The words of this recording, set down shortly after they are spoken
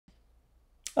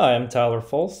Hi, I'm Tyler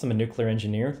Fultz. I'm a nuclear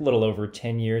engineer, a little over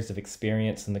 10 years of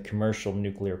experience in the commercial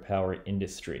nuclear power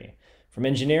industry, from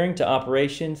engineering to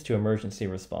operations to emergency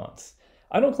response.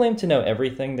 I don't claim to know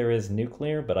everything there is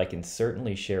nuclear, but I can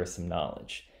certainly share some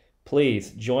knowledge. Please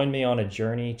join me on a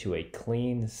journey to a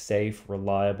clean, safe,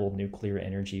 reliable nuclear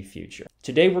energy future.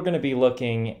 Today we're going to be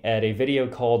looking at a video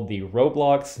called the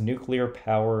Roblox Nuclear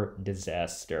Power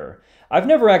Disaster. I've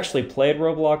never actually played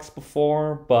Roblox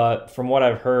before, but from what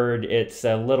I've heard, it's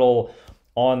a little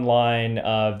online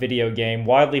video game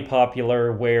widely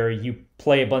popular where you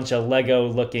play a bunch of Lego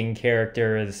looking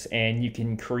characters and you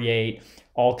can create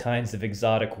all kinds of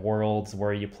exotic worlds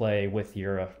where you play with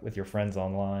your friends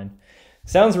online.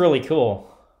 Sounds really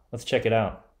cool. Let's check it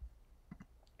out.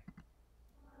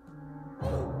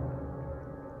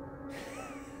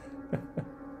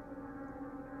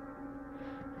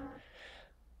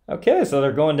 Okay, so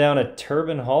they're going down a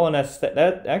turbine hull, and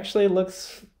that actually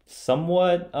looks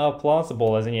somewhat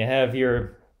plausible. As in, you have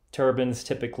your turbines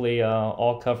typically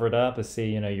all covered up. I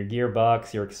see, your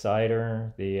gearbox, your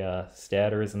exciter, the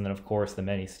stators, and then of course the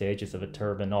many stages of a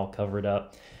turbine all covered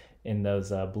up in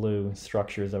those blue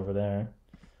structures over there.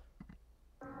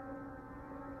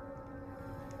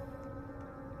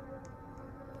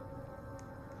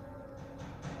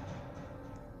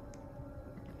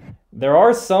 There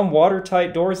are some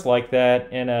watertight doors like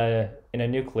that in a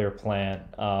nuclear plant.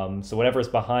 So whatever's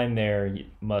behind there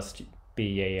must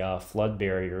be a flood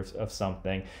barrier of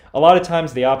something. A lot of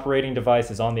times the operating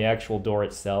device is on the actual door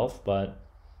itself, but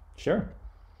sure.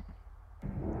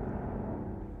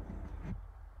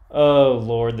 Oh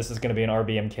Lord, this is going to be an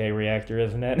RBMK reactor,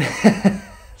 isn't it?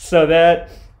 So that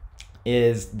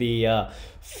is the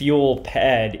fuel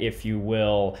pad, if you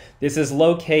will. This is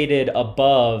located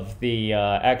above the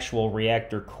actual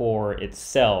reactor core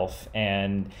itself,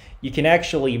 and you can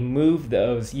actually move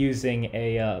those using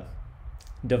a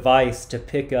device to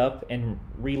pick up and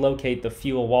relocate the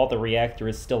fuel while the reactor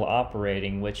is still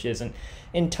operating, which isn't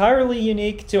entirely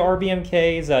unique to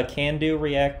RBMK's. CANDU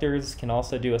reactors can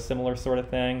also do a similar sort of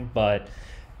thing, but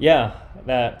yeah,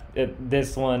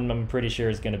 this one I'm pretty sure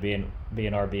is going to be an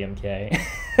RBMK.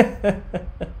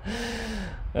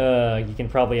 You can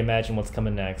probably imagine what's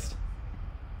coming next.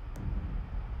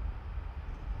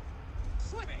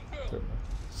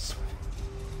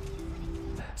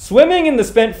 Swimming in the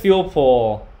spent fuel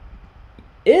pool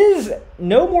is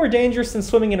no more dangerous than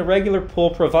swimming in a regular pool,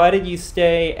 provided you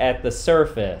stay at the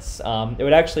surface. It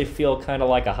would actually feel kind of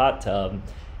like a hot tub.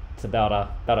 It's about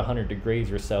 100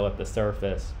 degrees or so at the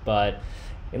surface, but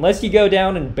unless you go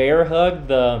down and bear hug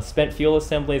the spent fuel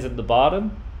assemblies at the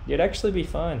bottom, you'd actually be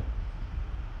fine.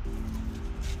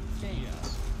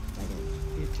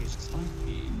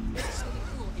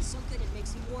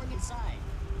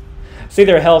 See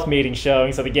their health meeting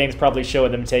showing, so the game's probably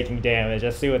showing them taking damage.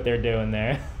 Just see what they're doing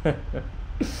there.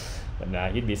 But nah,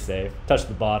 you'd be safe. Touch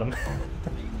the bottom.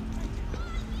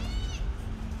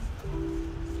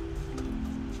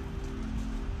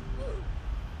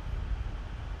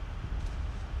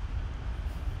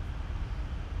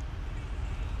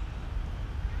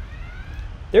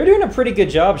 They're doing a pretty good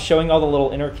job showing all the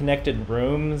little interconnected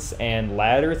rooms and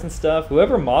ladders and stuff.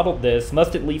 Whoever modeled this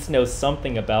must at least know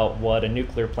something about what a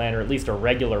nuclear plant, or at least a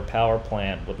regular power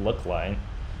plant, would look like.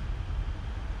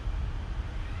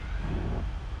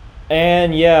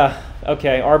 And yeah,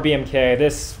 okay, RBMK.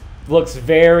 This looks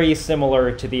very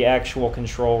similar to the actual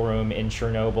control room in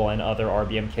Chernobyl and other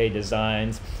RBMK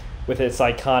designs, with its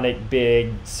iconic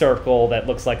big circle that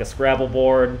looks like a Scrabble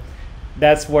board.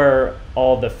 That's where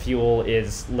all the fuel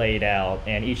is laid out,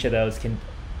 and each of those can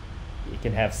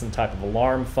have some type of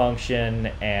alarm function,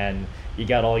 and you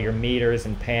got all your meters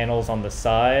and panels on the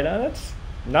side. That's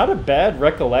not a bad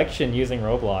recollection using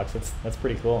Roblox. That's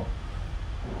pretty cool.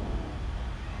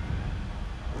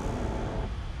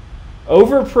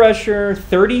 Overpressure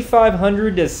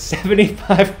 3,500 to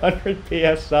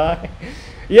 7,500 psi.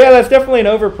 Yeah, that's definitely an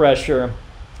overpressure.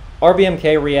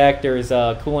 RBMK reactors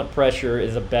coolant pressure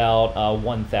is about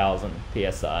 1,000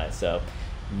 psi, so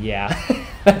yeah,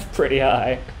 that's pretty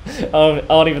high. I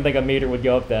don't even think a meter would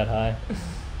go up that high.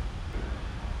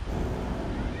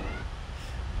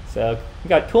 So we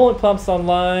got coolant pumps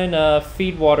online,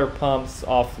 feed water pumps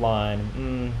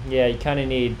offline. Yeah, you kind of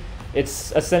need.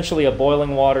 It's essentially a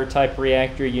boiling water type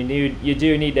reactor. You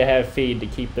do need to have feed to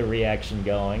keep the reaction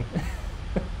going.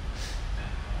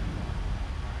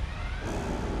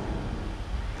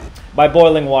 By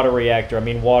boiling water reactor, I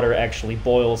mean water actually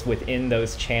boils within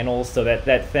those channels, so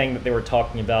that thing that they were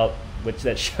talking about, which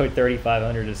that showed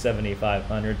 3,500 to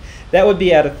 7,500, that would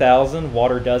be at 1,000.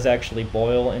 Water does actually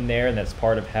boil in there, and that's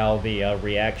part of how the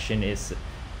reaction is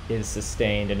is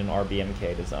sustained in an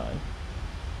RBMK design.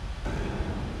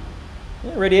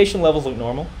 Yeah, radiation levels look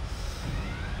normal.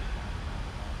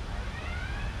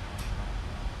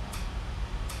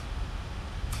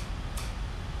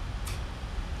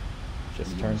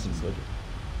 Just turn some switches.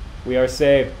 We are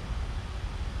saved.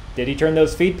 Did he turn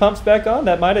those feed pumps back on?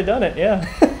 That might have done it, yeah.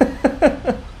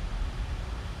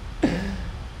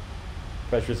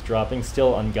 Pressure's dropping,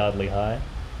 still ungodly high.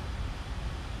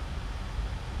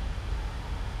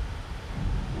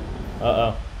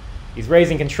 Uh-oh. He's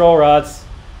raising control rods.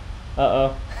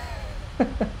 Uh-oh.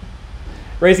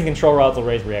 Raising control rods will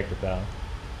raise reactor power.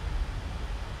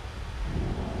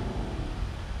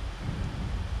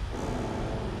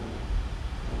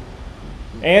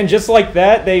 And just like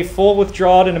that, they full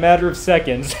withdraw in a matter of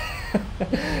seconds.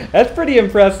 That's pretty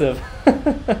impressive. There's a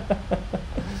lot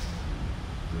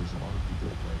of people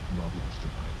playing Roblox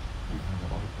tonight. We have a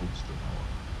lot of poster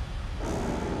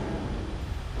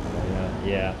power.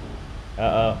 Yeah.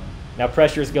 Uh-oh. Now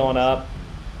pressure's going up.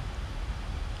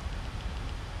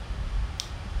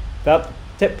 That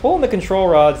pulling the control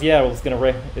rods, yeah, is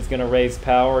gonna raise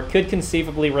power. Could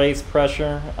conceivably raise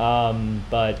pressure,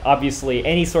 but obviously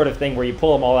any sort of thing where you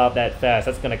pull them all out that fast,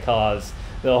 that's gonna cause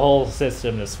the whole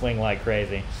system to swing like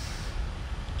crazy.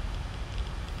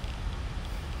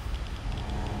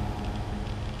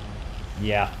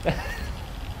 Yeah.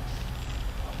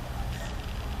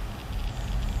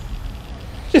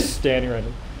 Just standing right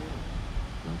there.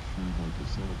 That sure like a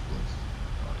solid place.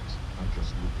 Guys, I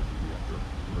just looked at the reactor.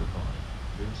 We're fine.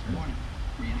 There's Warning.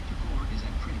 Reactor core is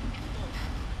at critical.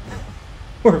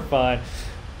 We're fine.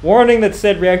 Warning that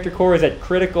said reactor core is at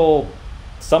critical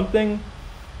something.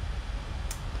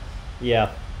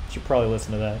 Yeah, should probably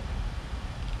listen to that.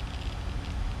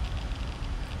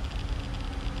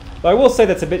 But I will say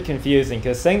that's a bit confusing,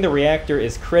 because saying the reactor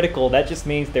is critical, that just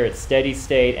means they're at steady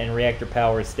state and reactor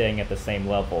power is staying at the same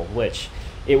level, which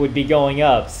it would be going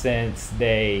up since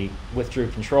they withdrew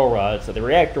control rods, so the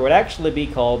reactor would actually be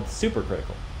called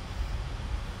supercritical.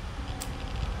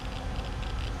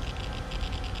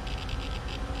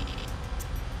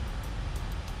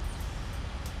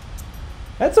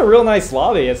 That's a real nice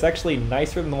lobby. It's actually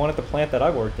nicer than the one at the plant that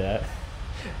I worked at.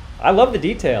 I love the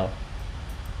detail.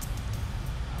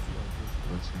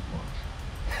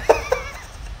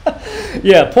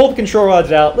 Yeah, pull the control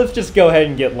rods out. Let's just go ahead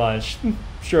and get lunch.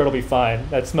 Sure, it'll be fine.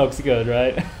 That smoke's good,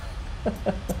 right?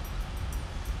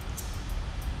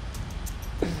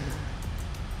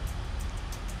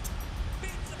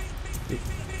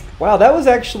 Wow, that was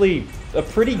actually a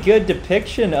pretty good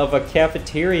depiction of a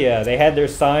cafeteria. They had their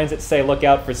signs that say, look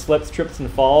out for slips, trips, and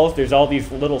falls. There's all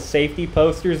these little safety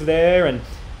posters there, and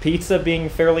pizza being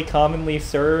fairly commonly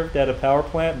served at a power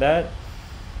plant.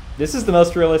 This is the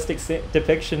most realistic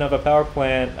depiction of a power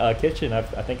plant kitchen I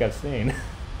think I've seen.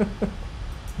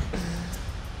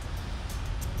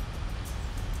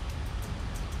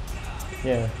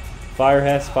 Yeah, fire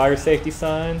has fire safety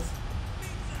signs.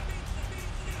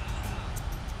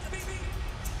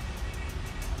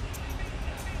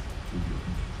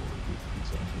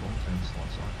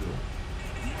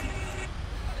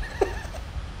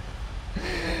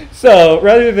 So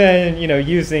rather than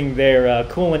using their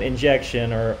coolant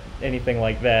injection or anything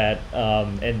like that,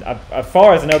 and as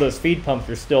far as I know, those feed pumps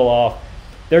are still off.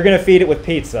 They're gonna feed it with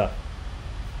pizza.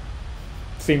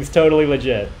 Seems totally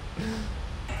legit.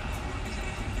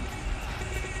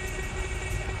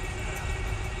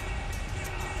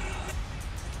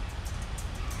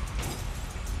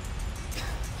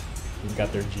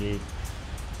 Got their G.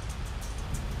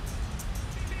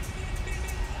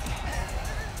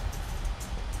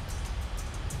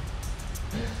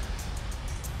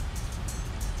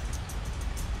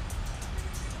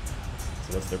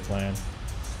 So that's their plan.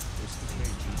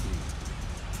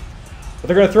 But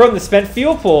they're going to throw it in the spent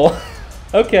fuel pool.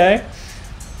 Okay.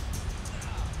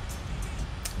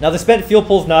 Now the spent fuel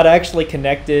pool is not actually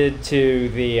connected to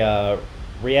the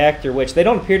reactor, which they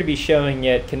don't appear to be showing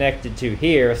it connected to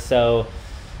here, so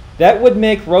that would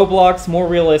make Roblox more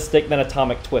realistic than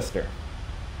Atomic Twister.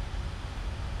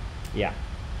 Yeah.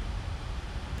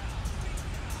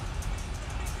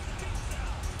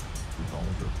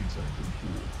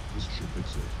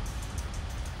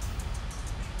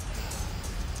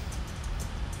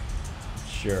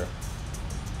 Sure.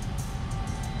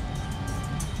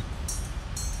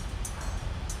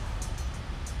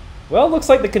 Well, it looks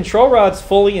like the control rod's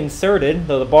fully inserted,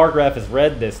 though the bar graph is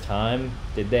red this time.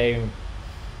 Did they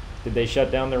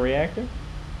shut down the reactor?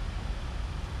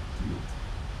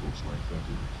 Looks like that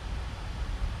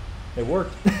did. It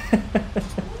worked.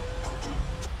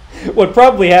 What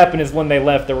probably happened is when they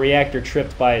left, the reactor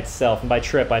tripped by itself, and by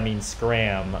trip I mean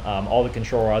scram. All the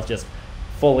control rods just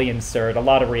fully insert. A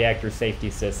lot of reactor safety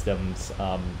systems,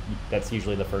 that's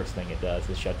usually the first thing it does,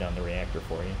 is shut down the reactor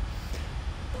for you.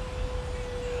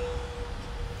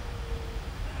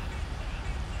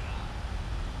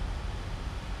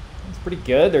 It's pretty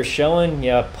good. They're showing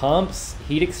pumps,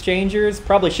 heat exchangers.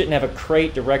 Probably shouldn't have a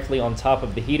crate directly on top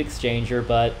of the heat exchanger,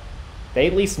 but they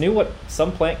at least knew what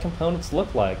some plant components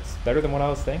look like. It's better than what I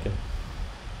was thinking.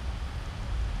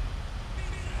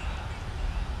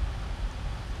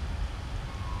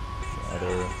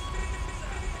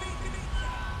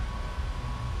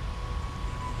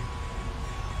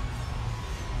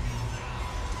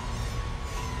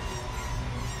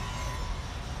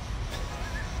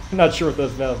 I'm not sure what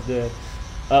those valves did.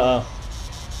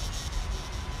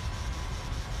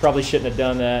 Probably shouldn't have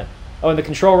done that. Oh, and the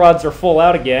control rods are full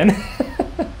out again.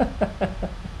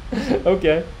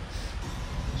 Okay.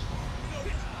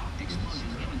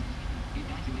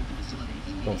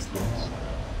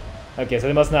 Okay, so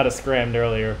they must not have scrammed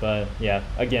earlier, but yeah,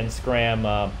 again,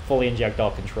 scram, fully inject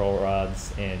all control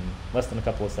rods in less than a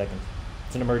couple of seconds.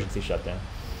 It's an emergency shutdown.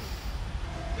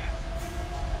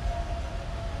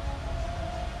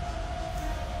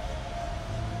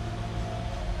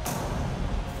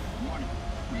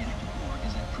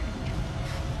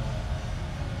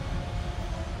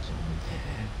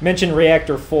 Mention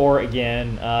Reactor 4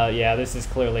 again. Yeah, this is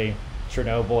clearly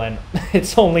Chernobyl, and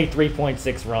it's only 3.6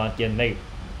 Rontgen.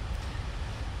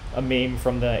 A meme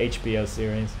from the HBO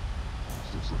series.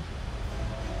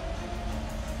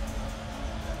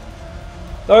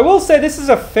 Though I will say this is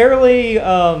a fairly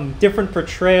different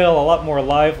portrayal, a lot more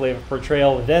lively of a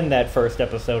portrayal than that first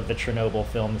episode of the Chernobyl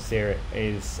film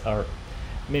series, or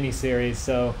miniseries,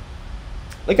 so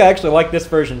I think I actually like this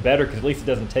version better because at least it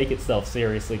doesn't take itself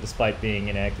seriously despite being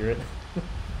inaccurate.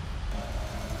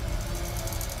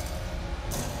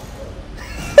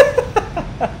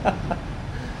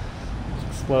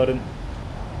 Exploding.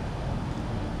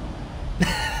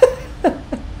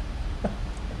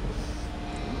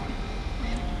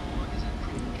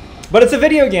 But it's a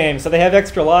video game, so they have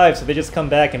extra lives, so they just come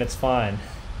back and it's fine.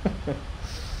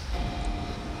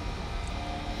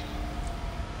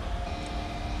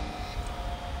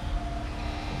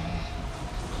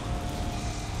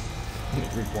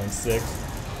 3.6.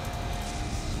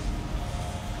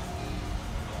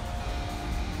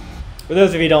 For those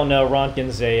of you who don't know,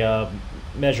 Rontgen's a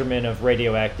measurement of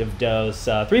radioactive dose.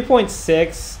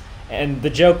 3.6, and the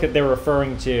joke that they're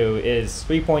referring to is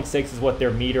 3.6 is what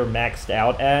their meter maxed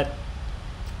out at.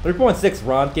 3.6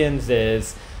 Rontgens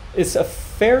is a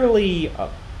fairly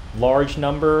large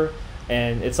number,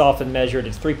 and it's often measured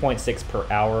as 3.6 per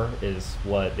hour is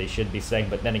what they should be saying,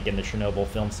 but then again, the Chernobyl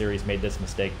film series made this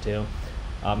mistake too.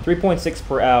 3.6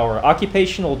 per hour.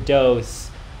 Occupational dose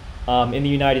in the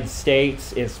United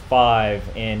States is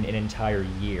 5 in an entire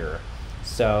year.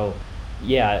 So,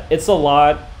 yeah, it's a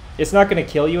lot. It's not going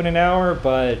to kill you in an hour,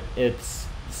 but it's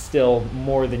still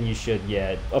more than you should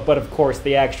get. But of course,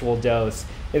 the actual dose,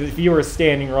 if you were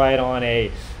standing right on a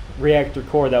reactor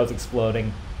core that was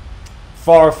exploding,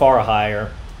 far, far higher.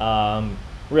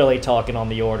 Really talking on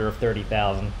the order of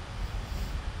 30,000.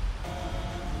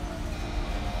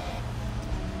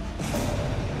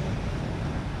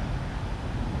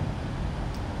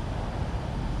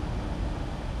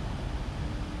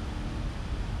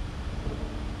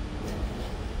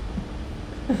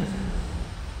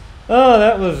 Oh,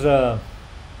 that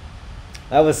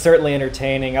was certainly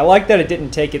entertaining. I like that it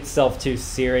didn't take itself too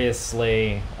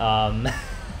seriously. I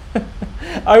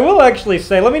will actually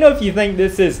say, let me know if you think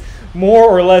this is more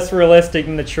or less realistic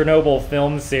than the Chernobyl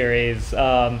film series.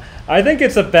 I think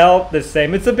it's about the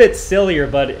same. It's a bit sillier,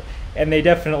 and they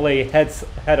definitely had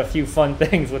a few fun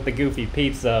things with the goofy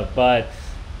pizza. But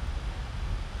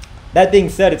that being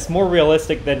said, it's more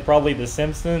realistic than probably The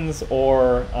Simpsons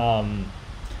or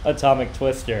Atomic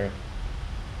Twister.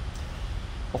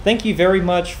 Well, thank you very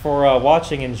much for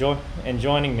watching and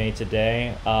joining me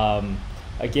today.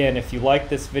 Again, if you like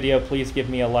this video, please give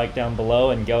me a like down below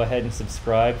and go ahead and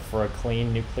subscribe for a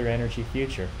clean nuclear energy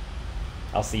future.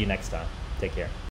 I'll see you next time. Take care.